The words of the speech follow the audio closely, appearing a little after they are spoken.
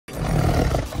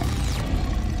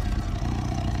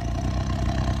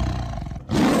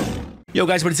Yo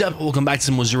guys, what is up? Welcome back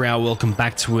to Mozreal. Welcome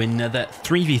back to another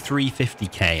 3v3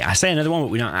 50k. I say another one, but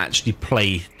we don't actually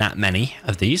play that many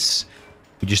of these.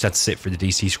 We just had to sit for the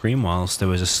DC screen whilst there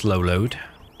was a slow load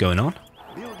going on.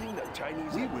 Building the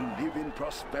Chinese, we will live in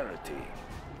prosperity.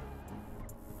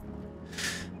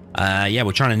 Yeah,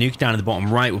 we're trying to nuke down at the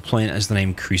bottom right. We're playing as the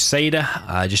name Crusader.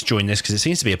 I just joined this because it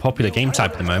seems to be a popular game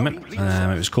type at the moment.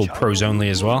 It was called Pros Only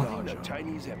as well.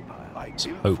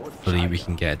 So hopefully we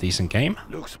can get a decent game.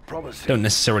 Don't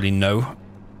necessarily know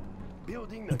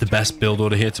the best build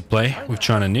order here to play with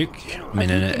China Nuke. I mean,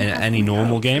 in any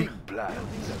normal game,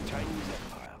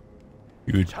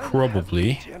 you would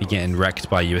probably be getting wrecked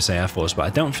by USA Air Force, but I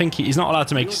don't think he's not allowed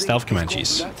to make stealth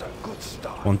Comanches.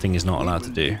 One thing he's not allowed to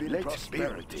do.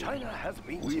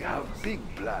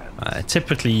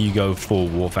 Typically you go 4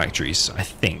 war factories, I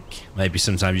think. Maybe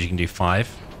sometimes you can do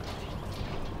 5.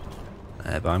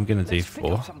 But I'm going to do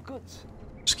 4.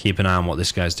 Just keep an eye on what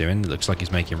this guy's doing. It looks like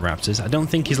he's making Raptors. I don't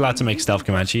think he's allowed to make stealth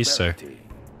Comanches, so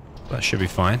that should be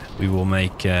fine. We will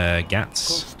make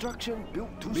Gats.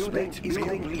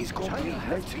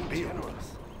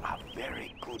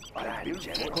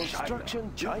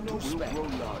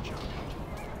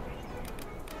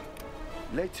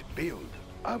 Let's build.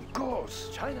 Of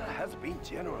course, China has been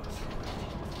generous.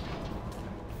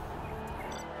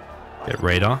 Get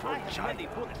radar.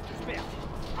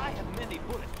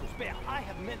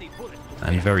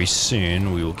 And very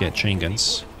soon we will get chain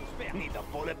guns.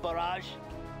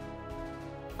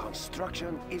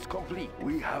 Construction is complete.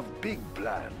 We have big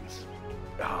plans.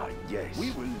 Ah, yes. We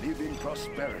will live in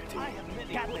prosperity.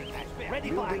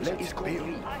 Building is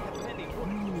complete.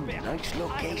 Nice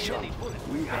location.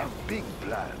 We have big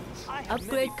plans.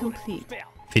 Upgrade complete.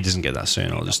 If he doesn't get that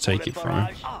soon, I'll just take it from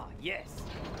him.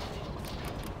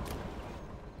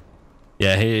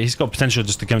 Yeah, he's got potential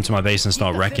just to come to my base and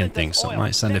start wrecking things. So I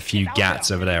might send a few Gats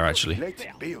over there, actually. Let's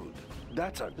build.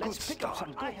 That's a good start.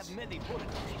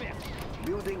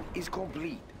 Building is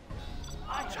complete.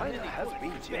 China has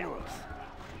been generous.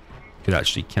 Could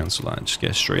actually cancel that and just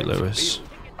get a straight lowers.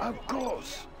 Of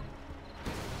course.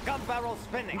 Gun barrel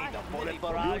spinning.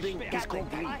 Building is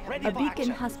complete. A beacon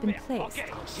has been placed.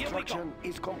 Construction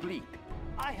is complete.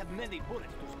 I have many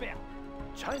bullets to spare.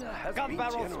 China has been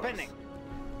generous. Spinning.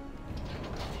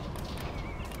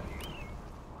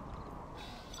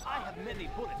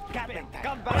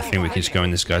 I think we can just go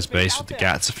in this guy's base with the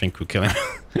Gats. I think we'll kill him.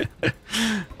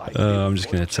 I'm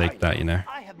just going to take that, you know.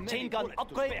 Chain gun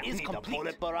upgrade is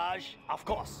complete. Of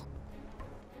course.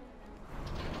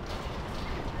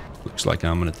 Looks like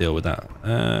I'm going to deal with that.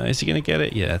 Is he going to get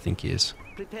it? Yeah, I think he is.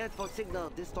 Prepared for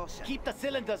signal distortion. Keep the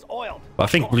cylinders oiled. But I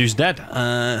think Blue's dead.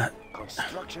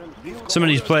 Some of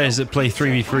these players that play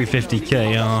 3v3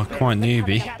 50k are quite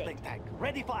newbie.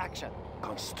 Ready for action.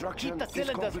 Keep the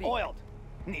cylinders oiled.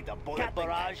 Need a bullet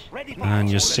barrage. Ready for And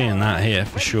you're seeing that here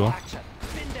for sure.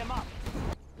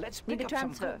 Let's Need a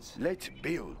transfer. Let's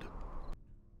build.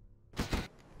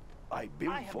 I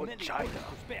build for China.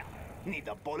 Need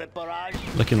a bullet barrage.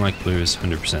 Looking like Blue is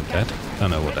 100% dead.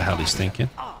 Don't know what the hell he's thinking.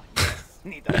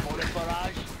 Need a bullet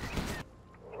barrage.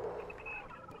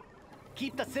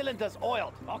 Keep the cylinders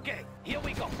oiled. Okay, here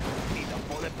we go. Need a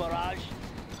bullet barrage.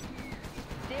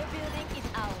 Their building is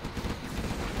out.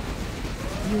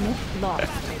 Unit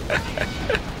lost.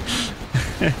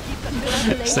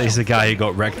 Says the guy who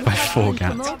got wrecked by 4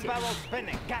 Gats.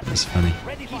 That's funny.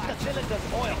 Ready for the cylinders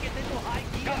oiled.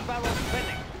 Gun barrel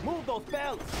spinning. Move those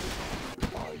bells.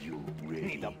 Are you ready?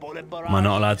 Need a bullet barrage. Am I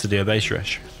not allowed to do a base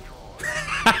rush?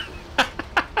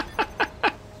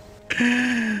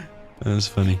 That's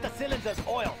funny. The cylinders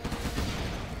oiled.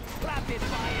 Rapid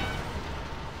fire.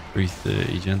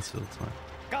 330 gentle time.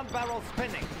 Gun barrel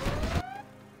spinning.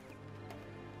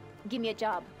 Give me a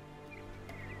job.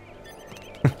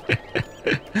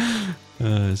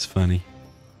 It's funny.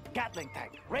 Gatling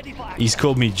tank. Ready for action. He's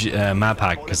called me map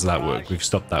hack because of that work. We've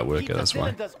stopped that worker, that's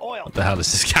why. What the hell is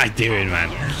this guy doing,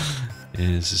 man?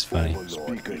 Yeah, this is funny.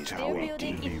 Speaker tower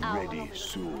building is out. ready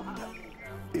soon.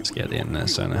 Let's get the internet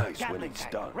center. Gatling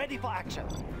tank. Ready for action.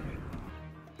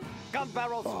 Gun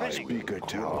barrel spinning. Speaker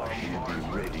tower will be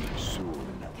ready soon.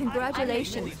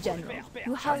 Congratulations, General.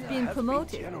 You have been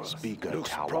promoted. Speaker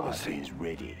tower is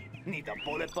ready. Need a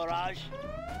bullet barrage.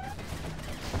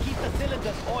 Keep the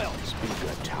cylinders oiled.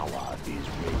 Speaker tower is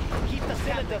ready. Keep the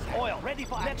cylinders oiled. Ready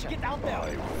for action. Let's get out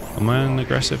there. Am I on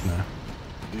aggressive now?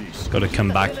 Got to come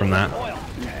back from that.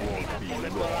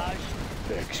 Unit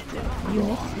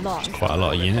lost. Quite a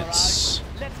lot of units.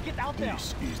 Let's get out there.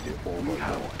 This is the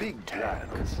overlord big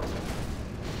plans.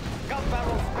 Gun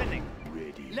barrel spinning.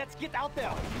 Ready. Let's get out there.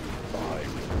 I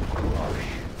will crush.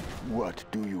 What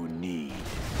do you need?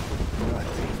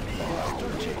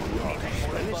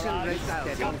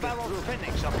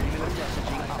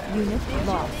 Unit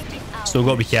lost. Still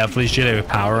got to be careful. He's jittery with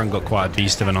power and got quite a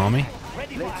beast of an army.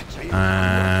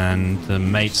 And the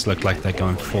mates look like they're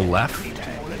going full left.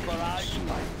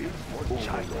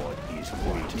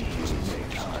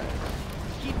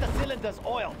 Keep the cylinders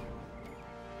oiled.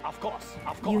 Of course,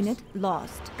 of course. Unit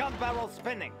lost. Gun barrel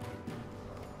spinning.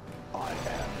 I am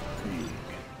big.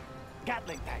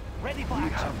 Gatling tank ready for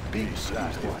action. Big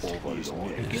blast over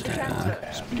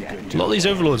A lot of these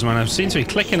overlords, man, I seem to be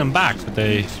clicking them back, but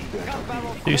they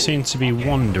do seem to be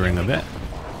wandering a bit.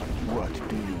 What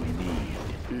do you need?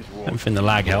 I don't think the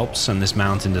lag helps, and this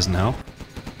mountain doesn't help.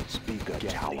 Speaker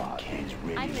tower is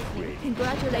ready.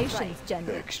 Congratulations,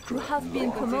 General. You have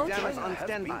been promoted.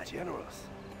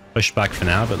 Push back for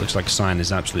now, but it looks like Cyan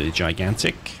is absolutely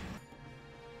gigantic.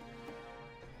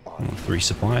 3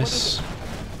 supplies.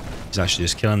 He's actually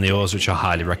just killing the ores, which I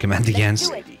highly recommend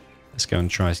against. Let's go and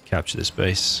try to capture this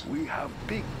base. We have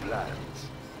big plans.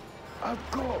 Of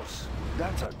course,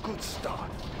 that's a good start.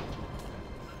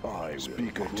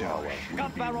 Speaker tower will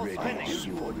be ready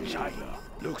soon for China.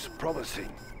 Looks promising.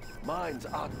 Mines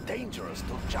are dangerous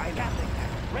to China. Gatling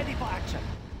tank ready for action.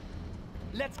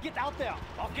 Let's get out there.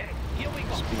 Okay, here we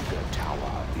go. Speaker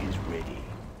tower is ready.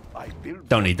 I built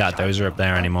Don't need that dozer up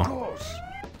there Of anymore. course.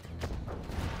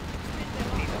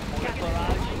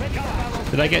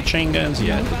 Did I get chain guns?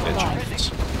 Yeah, I did get chain guns.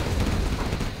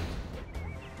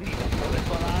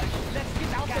 Let's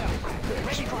get out there.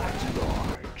 Ready for action.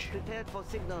 Prepared for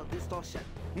signal distortion.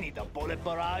 Need a bullet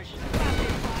barrage. Keep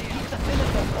the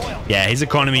cylinders oiled. Yeah, his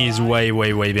economy is way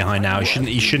behind now.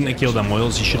 He shouldn't have killed them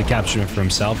oils. He should have captured them for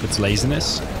himself. It's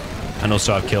laziness. And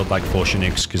also I've killed like 4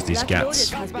 Chinooks because these Black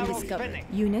gats. Lotus has been discovered.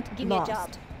 Unit Give me a job.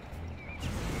 lost.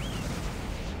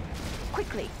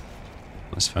 Quickly.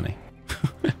 That's funny.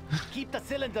 Keep the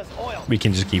cylinders oiled. We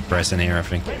can just keep pressing here, I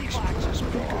think. Ready for action.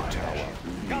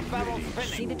 Gun barrel Need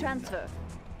spinning. a transfer.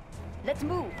 Let's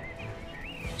move.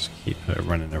 Just keep her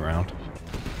running around.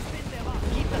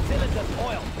 Keep the cylinders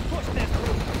oiled. Push them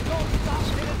through. Don't stop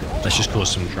cylinders. Let's just cause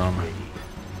some drama.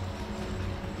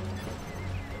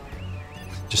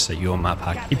 Just say your map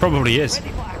hack. He probably is.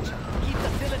 Ready for action. Keep the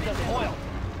cylinders oiled.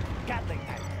 Gatling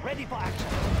tank ready for action.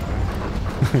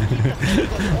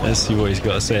 Let's see what he's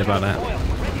got to say about that. Oil.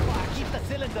 Ready for action. Keep the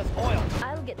cylinders oiled.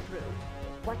 I'll get through.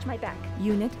 Watch my back.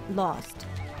 Unit lost.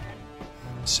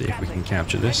 See if we can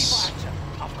capture this. Action.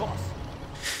 Of course.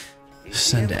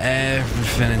 Send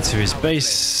everything into his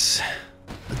base.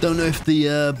 I don't know if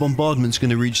the bombardment's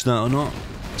going to reach that or not.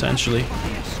 Potentially.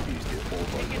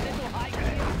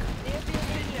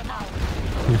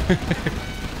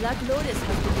 Black Lotus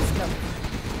has been discovered.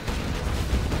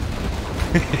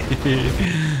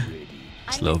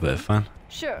 It's a little bit of fun.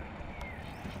 Sure.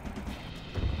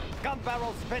 Gun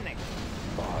barrel spinning.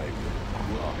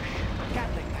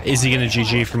 Gatling tank. Is he going to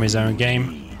GG from his own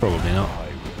game? Probably not.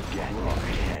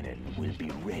 Cannon will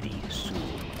be ready soon.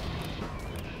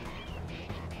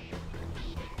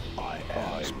 I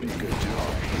am Speaker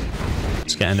tower.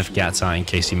 Let's get enough gats out in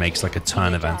case he makes like a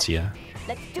ton of anti-air.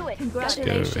 Let's do it.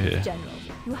 Congratulations, over here. General.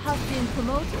 You have been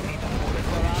promoted.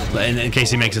 In case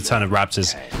he makes a ton of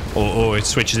raptors or it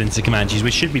switches into Comanches,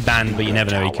 which should be banned, but you never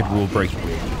know, he could rule break.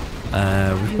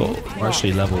 We're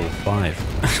actually level 5.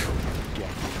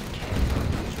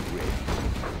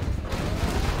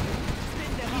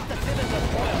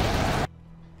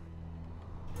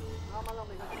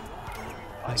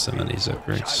 Some of these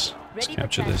upgrades. Let's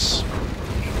capture this.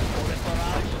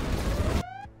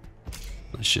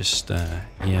 Let's just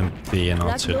EMP and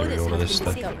Black artillery, Lotus all of this has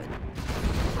been stuff. discovered.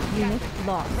 Unit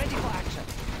lost. Ready for action.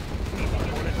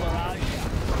 Bullet barrage.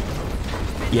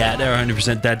 Yeah, they're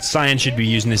 100% dead. Cyan should be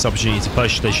using this opportunity to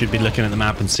push. They should be looking at the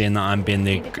map and seeing that I'm being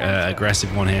the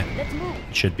aggressive one here. Let's move.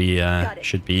 Should be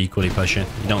equally pushing.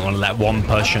 You don't want to let one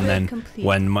push and then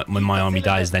when my army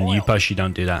dies, then you push. You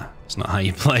don't do that. It's not how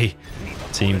you play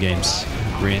team games.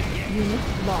 Unit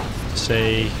lost.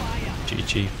 Say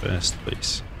GG first,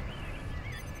 please.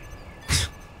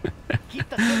 Keep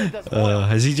the cylinders oiled.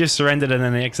 Has he just surrendered and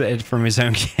then exited from his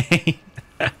own game?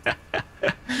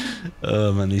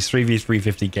 Oh man, these 3v3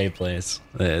 50k players.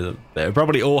 They're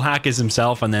probably all hackers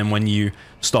themselves, and then when you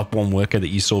stop one worker that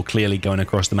you saw clearly going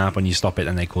across the map, when you stop it,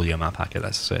 then they call you a map hacker.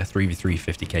 That's 3v3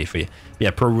 50k for you.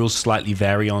 Yeah, pro rules slightly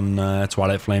vary on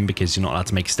Twilight Flame because you're not allowed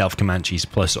to make stealth Comanches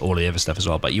plus all the other stuff as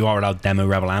well, but you are allowed demo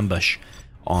rebel ambush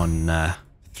on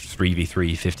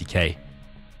 3v3 50k.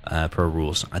 Pro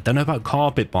rules. I don't know about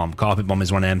carpet bomb. Carpet bomb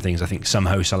is one of them things. I think some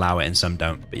hosts allow it and some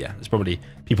don't. But yeah, there's probably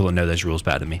people that know those rules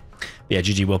better than me. But yeah,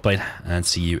 GG, well played, and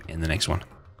see you in the next one.